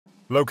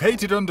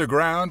Located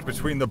underground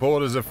between the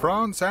borders of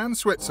France and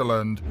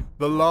Switzerland,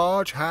 the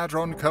Large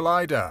Hadron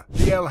Collider,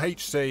 the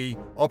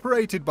LHC,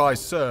 operated by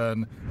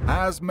CERN,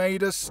 has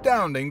made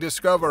astounding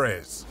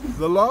discoveries.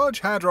 The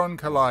Large Hadron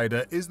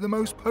Collider is the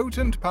most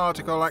potent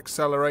particle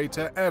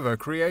accelerator ever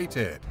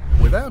created.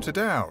 Without a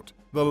doubt,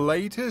 the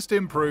latest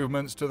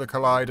improvements to the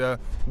collider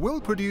will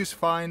produce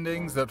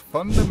findings that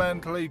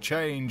fundamentally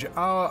change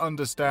our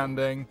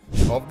understanding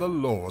of the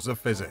laws of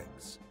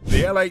physics.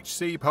 The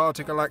LHC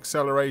particle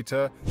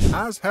accelerator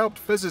has helped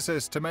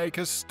physicists to make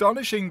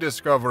astonishing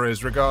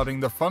discoveries regarding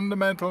the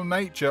fundamental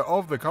nature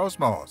of the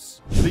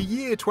cosmos. The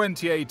year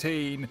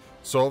 2018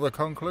 saw the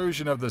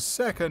conclusion of the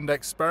second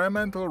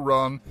experimental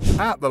run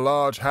at the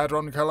Large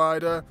Hadron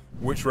Collider,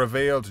 which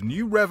revealed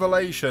new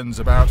revelations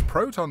about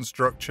proton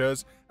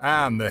structures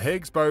and the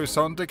Higgs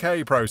boson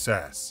decay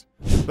process.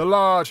 The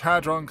Large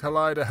Hadron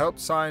Collider helped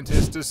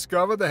scientists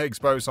discover the Higgs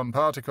boson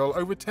particle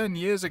over 10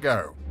 years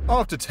ago.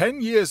 After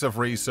 10 years of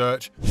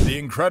research, the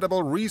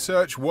incredible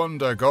research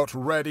wonder got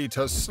ready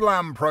to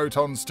slam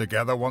protons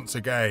together once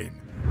again,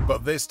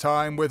 but this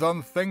time with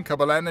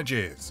unthinkable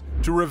energies,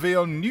 to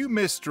reveal new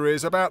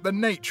mysteries about the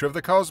nature of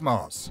the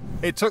cosmos.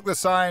 It took the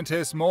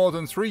scientists more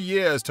than 3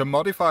 years to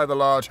modify the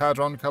Large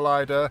Hadron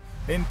Collider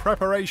in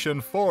preparation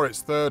for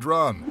its third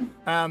run,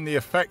 and the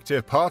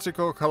effective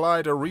particle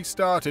collider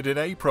restarted in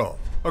April.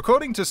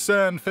 According to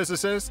CERN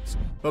physicists,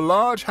 the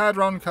Large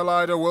Hadron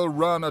Collider will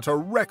run at a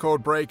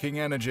record-breaking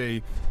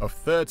energy of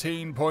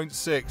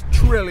 13.6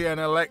 trillion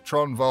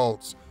electron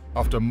volts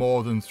after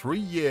more than 3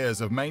 years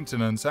of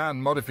maintenance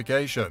and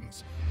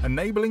modifications,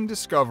 enabling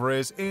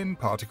discoveries in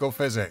particle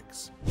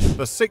physics.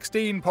 The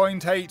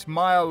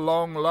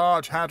 16.8-mile-long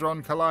Large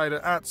Hadron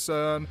Collider at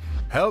CERN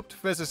helped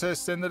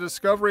physicists in the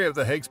discovery of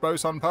the Higgs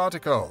boson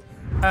particle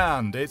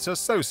and its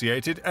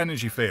associated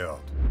energy field.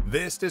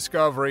 This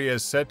discovery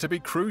is said to be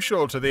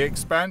crucial to the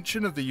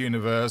expansion of the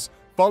universe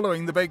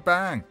following the Big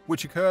Bang,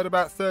 which occurred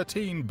about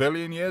 13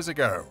 billion years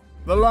ago.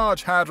 The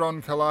Large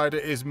Hadron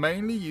Collider is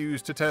mainly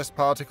used to test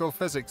particle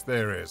physics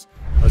theories,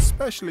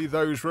 especially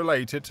those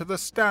related to the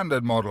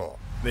Standard Model,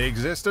 the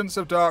existence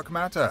of dark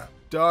matter,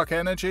 dark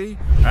energy,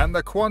 and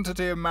the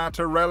quantity of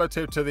matter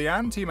relative to the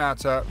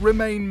antimatter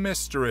remain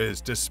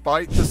mysteries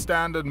despite the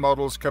Standard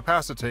Model's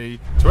capacity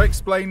to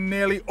explain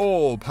nearly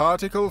all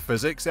particle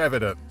physics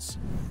evidence.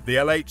 The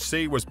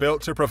LHC was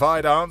built to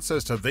provide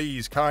answers to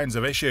these kinds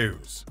of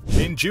issues.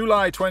 In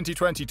July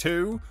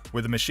 2022,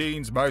 with the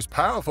machine's most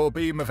powerful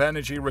beam of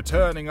energy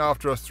returning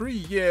after a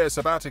 3-year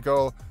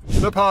sabbatical,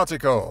 the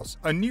particles,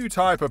 a new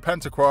type of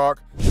pentaquark,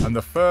 and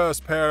the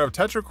first pair of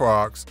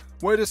tetraquarks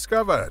were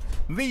discovered.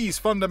 These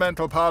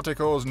fundamental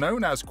particles,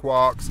 known as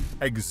quarks,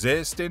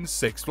 exist in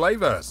 6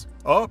 flavors: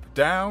 up,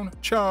 down,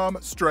 charm,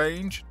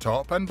 strange,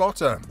 top, and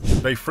bottom.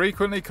 They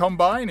frequently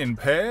combine in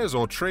pairs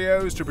or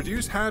trios to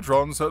produce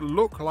hadrons that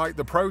look like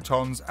the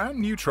protons and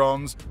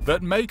neutrons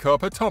that make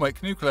up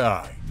atomic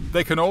nuclei.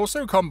 They can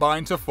also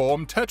combine to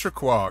form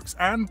tetraquarks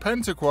and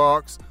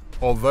pentaquarks,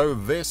 although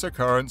this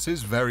occurrence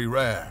is very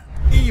rare.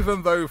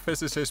 Even though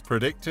physicists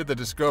predicted the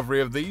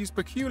discovery of these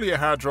peculiar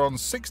hadrons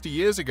 60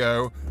 years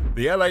ago,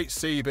 the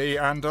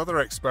LHCb and other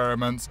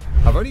experiments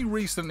have only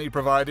recently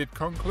provided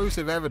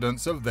conclusive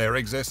evidence of their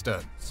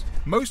existence.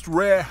 Most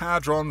rare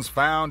hadrons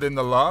found in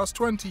the last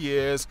 20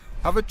 years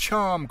have a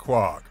charm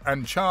quark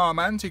and charm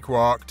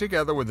antiquark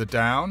together with a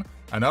down,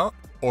 an up,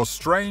 or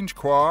strange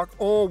quark,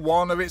 or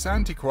one of its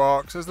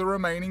antiquarks as the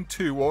remaining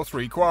 2 or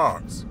 3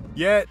 quarks.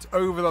 Yet,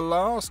 over the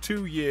last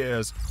 2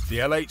 years, the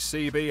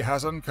LHCb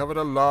has uncovered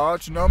a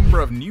large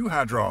number of new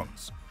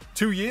hadrons.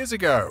 2 years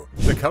ago,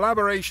 the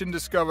collaboration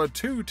discovered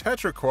 2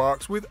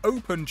 tetraquarks with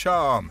open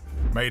charm,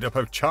 made up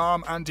of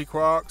charm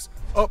antiquarks,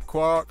 up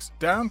quarks,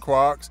 down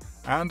quarks,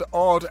 and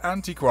odd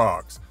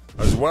antiquarks,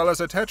 as well as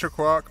a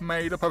tetraquark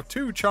made up of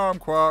 2 charm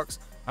quarks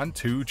and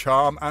 2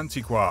 charm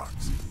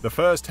antiquarks. The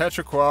first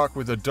tetraquark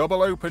with a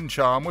double open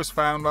charm was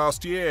found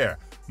last year,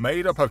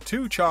 made up of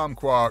 2 charm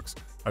quarks,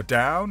 a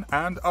down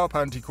and up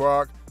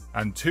antiquark,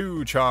 and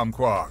 2 charm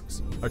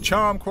quarks. A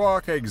charm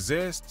quark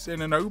exists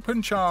in an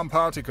open charm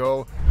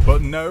particle,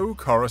 but no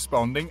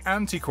corresponding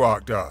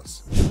antiquark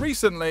does.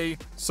 Recently,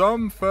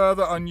 some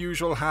further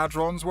unusual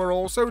hadrons were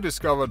also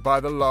discovered by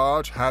the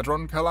Large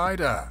Hadron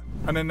Collider.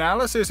 An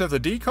analysis of the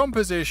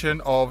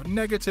decomposition of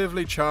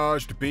negatively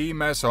charged B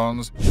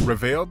mesons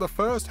revealed the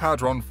first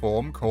hadron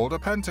form called a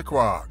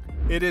pentaquark.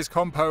 It is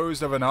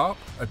composed of an up,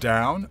 a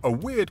down, a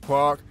weird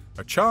quark,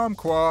 a charm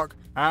quark,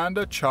 and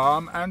a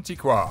charm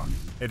antiquark.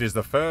 It is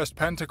the first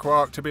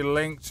pentaquark to be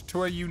linked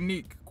to a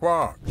unique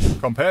quark.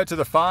 Compared to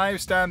the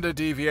 5 standard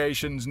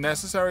deviations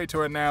necessary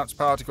to announce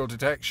particle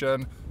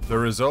detection, the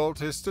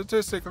result is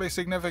statistically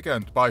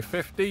significant by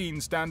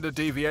 15 standard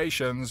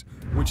deviations,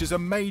 which is a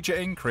major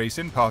increase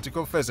in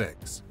particle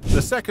physics.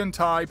 The second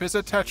type is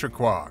a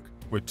tetraquark,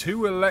 with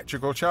 2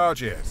 electrical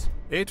charges.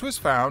 It was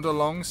found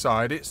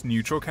alongside its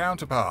neutral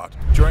counterpart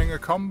during a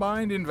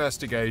combined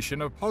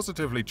investigation of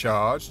positively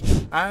charged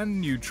and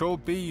neutral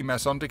B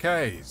meson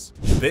decays.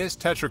 This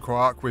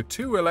tetraquark with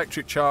 2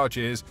 electric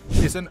charges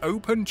is an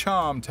open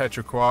charm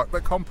tetraquark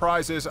that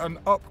comprises an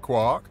up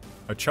quark,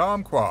 a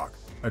charm quark,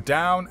 a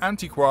down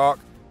antiquark,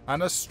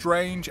 and a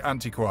strange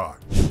antiquark.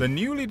 The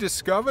newly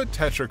discovered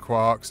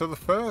tetraquarks are the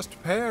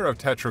first pair of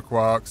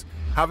tetraquarks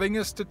having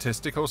a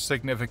statistical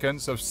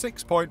significance of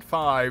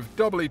 6.5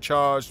 doubly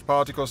charged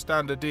particle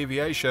standard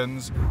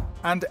deviations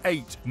and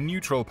 8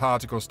 neutral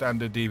particle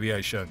standard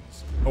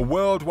deviations. A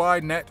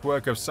worldwide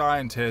network of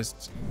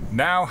scientists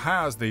now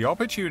has the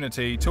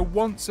opportunity to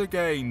once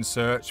again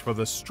search for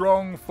the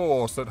strong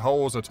force that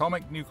holds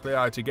atomic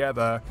nuclei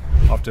together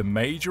after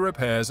major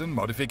repairs and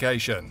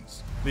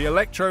modifications. The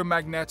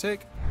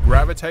electromagnetic,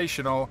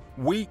 gravitational,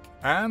 weak,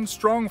 and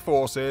strong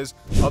forces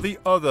are the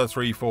other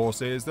 3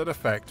 forces that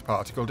affect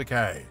particle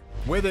decay.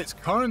 With its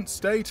current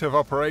state of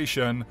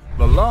operation,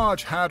 the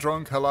Large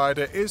Hadron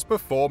Collider is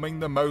performing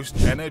the most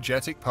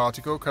energetic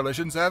particle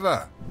collisions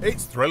ever.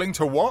 It's thrilling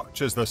to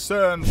watch as the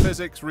CERN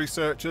physics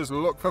researchers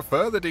look for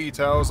further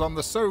details on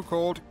the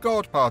so-called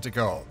God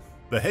particle,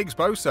 the Higgs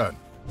boson,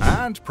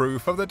 and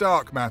proof of the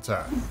dark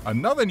matter.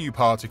 Another new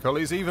particle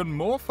is even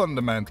more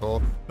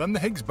fundamental than the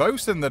Higgs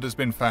boson that has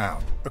been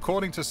found,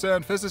 according to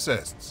CERN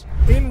physicists.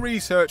 In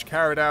research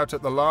carried out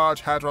at the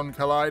Large Hadron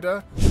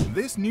Collider,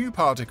 this new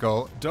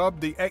particle, dubbed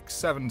the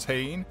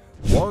X17,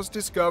 was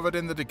discovered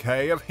in the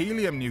decay of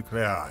helium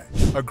nuclei.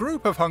 A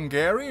group of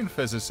Hungarian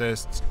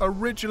physicists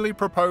originally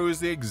proposed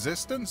the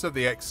existence of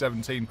the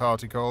X17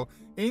 particle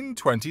in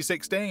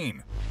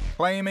 2016,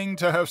 claiming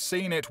to have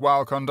seen it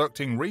while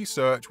conducting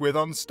research with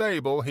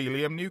unstable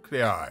helium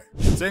nuclei.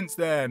 Since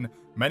then,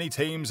 many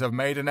teams have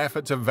made an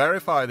effort to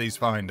verify these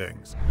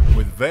findings,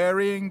 with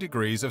varying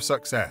degrees of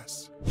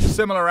success.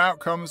 Similar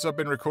outcomes have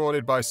been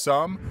recorded by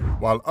some,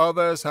 while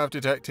others have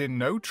detected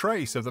no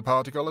trace of the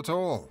particle at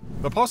all.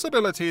 The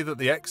possibility that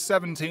the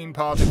X17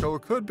 particle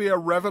could be a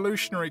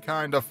revolutionary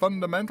kind of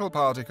fundamental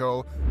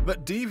particle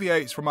that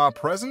deviates from our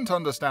present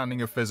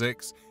understanding of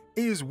physics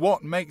is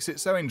what makes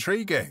it so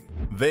intriguing.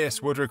 This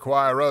would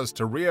require us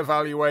to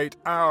reevaluate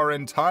our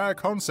entire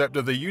concept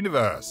of the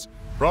universe,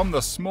 from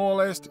the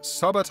smallest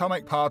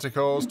subatomic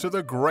particles to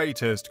the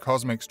greatest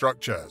cosmic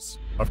structures.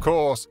 Of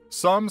course,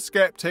 some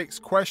skeptics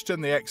question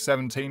the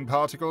X17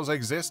 particle's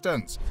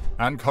existence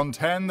and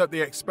contend that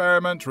the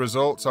experiment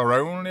results are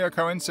only a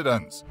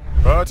coincidence.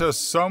 But as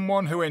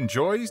someone who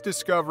enjoys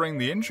discovering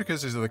the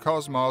intricacies of the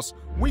cosmos,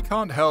 we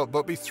can't help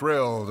but be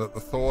thrilled at the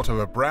thought of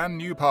a brand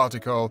new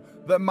particle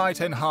that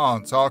might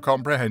enhance our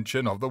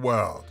comprehension of the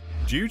world.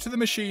 Due to the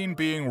machine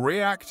being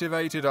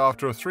reactivated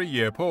after a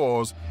 3-year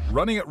pause,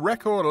 running at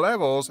record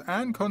levels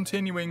and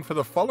continuing for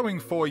the following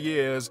 4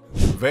 years,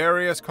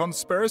 various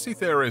conspiracy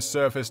theories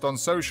surfaced on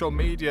social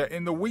media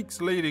in the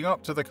weeks leading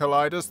up to the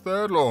Collider's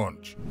third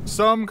launch.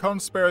 Some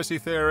conspiracy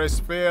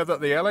theorists fear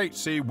that the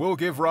LHC will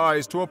give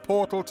rise to a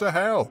portal to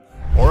hell,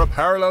 or a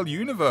parallel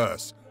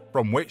universe,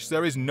 from which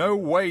there is no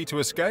way to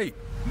escape.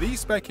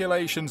 These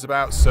speculations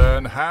about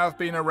CERN have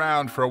been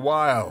around for a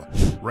while,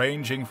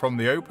 ranging from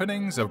the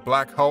openings of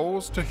black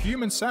holes to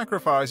human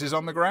sacrifices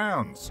on the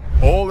grounds.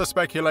 All the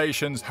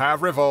speculations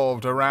have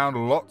revolved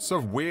around lots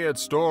of weird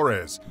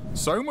stories,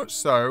 so much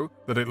so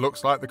that it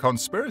looks like the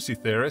conspiracy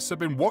theorists have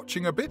been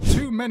watching a bit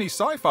too many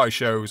sci-fi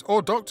shows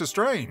or Doctor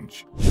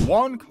Strange.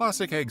 One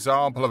classic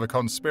example of a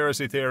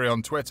conspiracy theory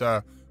on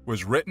Twitter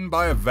was written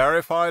by a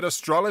verified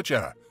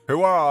astrologer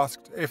who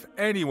asked if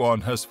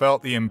anyone has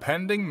felt the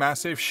impending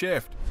massive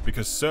shift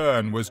because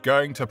CERN was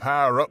going to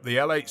power up the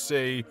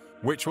LHC,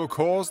 which will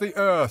cause the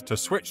Earth to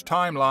switch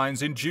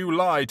timelines in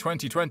July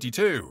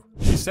 2022.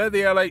 He said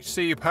the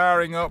LHC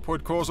powering up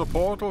would cause a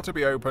portal to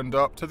be opened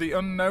up to the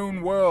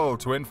unknown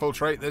world to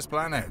infiltrate this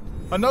planet.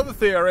 Another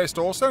theorist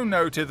also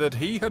noted that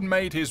he had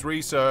made his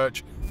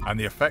research and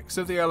the effects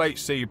of the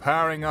LHC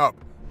powering up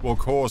will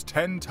cause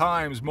 10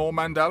 times more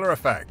Mandela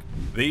effect.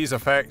 These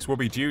effects will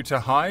be due to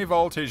high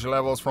voltage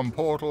levels from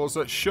portals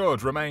that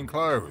should remain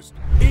closed.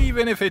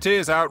 Even if it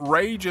is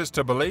outrageous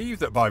to believe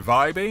that by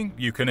vibing,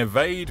 you can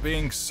evade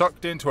being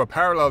sucked into a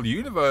parallel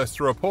universe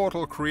through a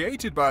portal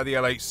created by the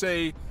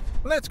LHC,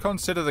 let's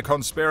consider the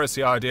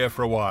conspiracy idea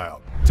for a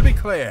while. To be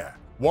clear,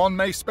 one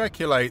may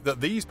speculate that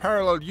these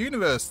parallel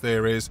universe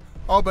theories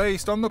are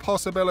based on the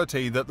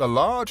possibility that the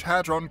Large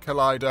Hadron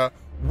Collider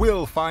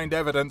will find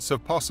evidence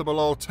of possible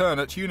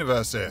alternate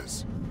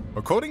universes.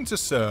 According to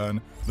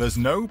CERN, there's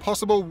no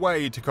possible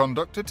way to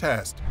conduct a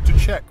test to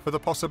check for the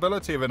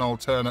possibility of an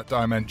alternate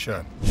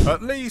dimension.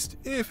 At least,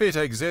 if it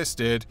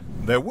existed,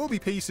 there will be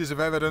pieces of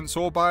evidence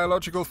or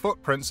biological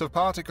footprints of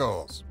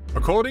particles.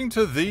 According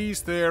to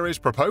these theories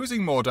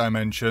proposing more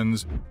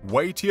dimensions,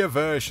 weightier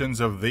versions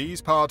of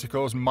these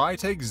particles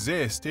might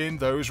exist in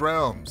those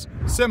realms,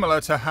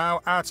 similar to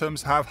how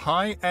atoms have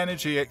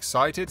high-energy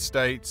excited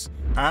states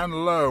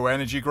and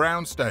low-energy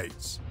ground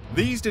states.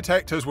 These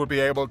detectors would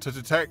be able to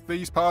detect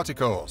these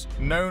particles,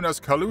 known as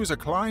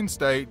Kaluza-Klein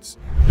states,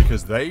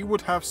 because they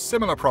would have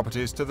similar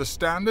properties to the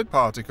standard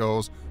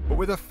particles, but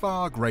with a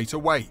far greater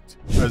weight.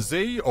 A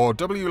Z or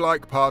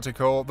W-like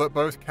particle that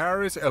both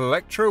carries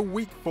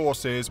electroweak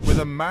forces with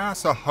a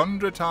mass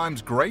 100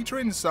 times greater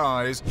in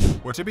size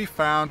were to be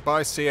found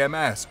by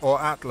CMS or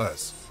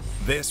Atlas.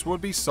 This would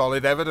be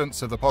solid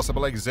evidence of the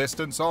possible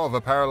existence of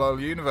a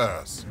parallel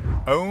universe.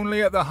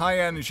 Only at the high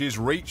energies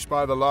reached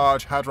by the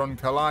Large Hadron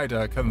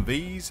Collider can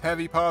these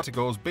heavy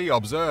particles be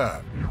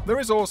observed. There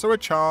is also a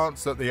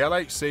chance that the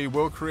LHC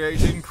will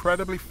create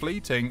incredibly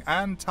fleeting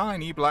and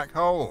tiny black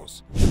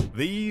holes.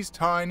 These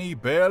tiny,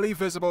 barely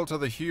visible to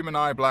the human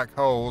eye black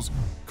holes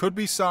could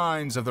be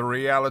signs of the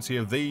reality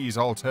of these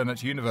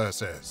alternate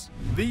universes.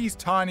 These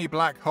tiny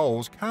black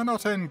holes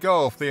cannot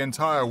engulf the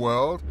entire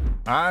world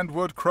and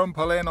would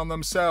crumple in on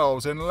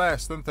themselves in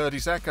less than 30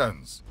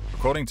 seconds.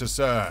 According to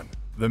CERN,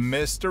 the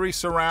mystery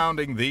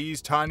surrounding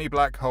these tiny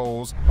black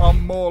holes are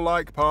more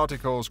like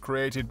particles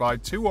created by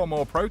two or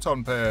more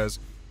proton pairs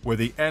with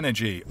the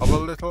energy of a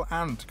little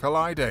ant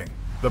colliding.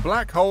 The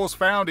black holes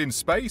found in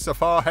space are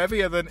far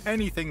heavier than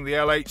anything the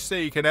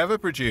LHC can ever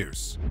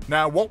produce.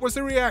 Now, what was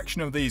the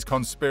reaction of these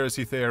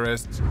conspiracy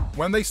theorists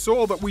when they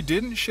saw that we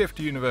didn't shift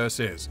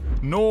universes,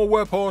 nor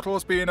were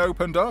portals being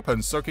opened up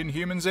and sucking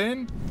humans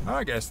in?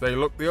 I guess they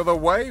looked the other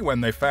way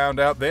when they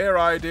found out their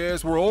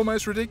ideas were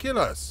almost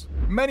ridiculous.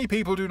 Many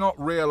people do not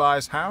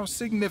realize how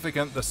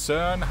significant the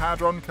CERN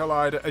Hadron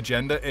Collider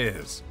agenda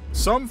is.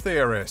 Some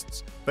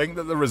theorists think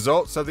that the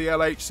results of the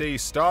LHC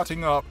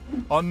starting up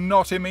are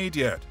not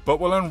immediate, but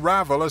will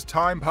unravel as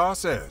time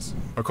passes.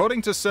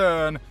 According to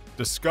CERN,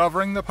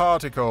 discovering the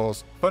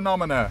particles,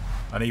 phenomena,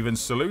 and even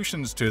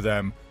solutions to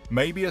them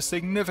may be a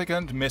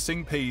significant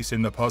missing piece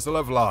in the puzzle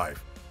of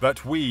life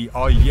that we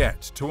are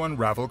yet to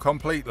unravel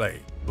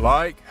completely,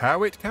 like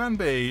how it can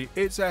be,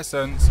 its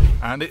essence,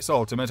 and its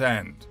ultimate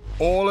end.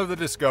 All of the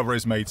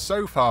discoveries made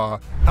so far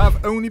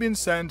have only been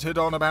centered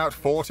on about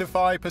 4 to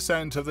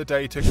 5% of the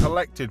data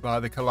collected by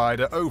the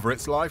collider over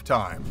its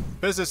lifetime.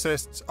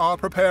 Physicists are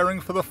preparing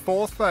for the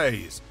fourth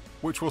phase,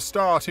 which will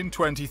start in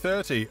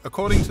 2030,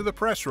 according to the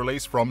press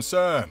release from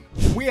CERN.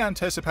 We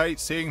anticipate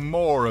seeing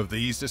more of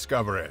these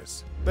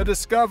discoveries. The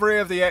discovery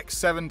of the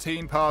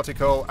X17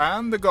 particle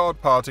and the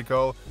God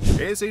particle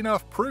is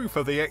enough proof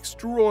of the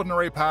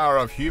extraordinary power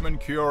of human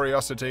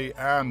curiosity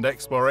and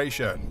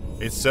exploration.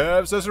 It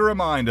serves as a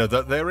reminder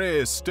that there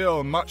is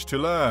still much to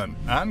learn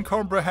and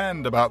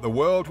comprehend about the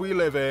world we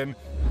live in,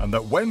 and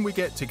that when we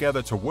get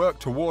together to work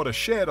toward a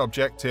shared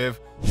objective,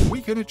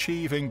 we can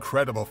achieve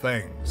incredible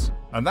things.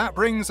 And that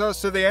brings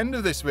us to the end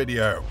of this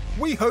video.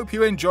 We hope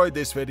you enjoyed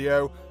this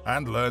video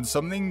and learned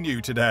something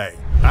new today.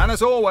 And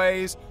as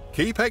always,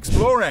 keep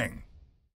exploring!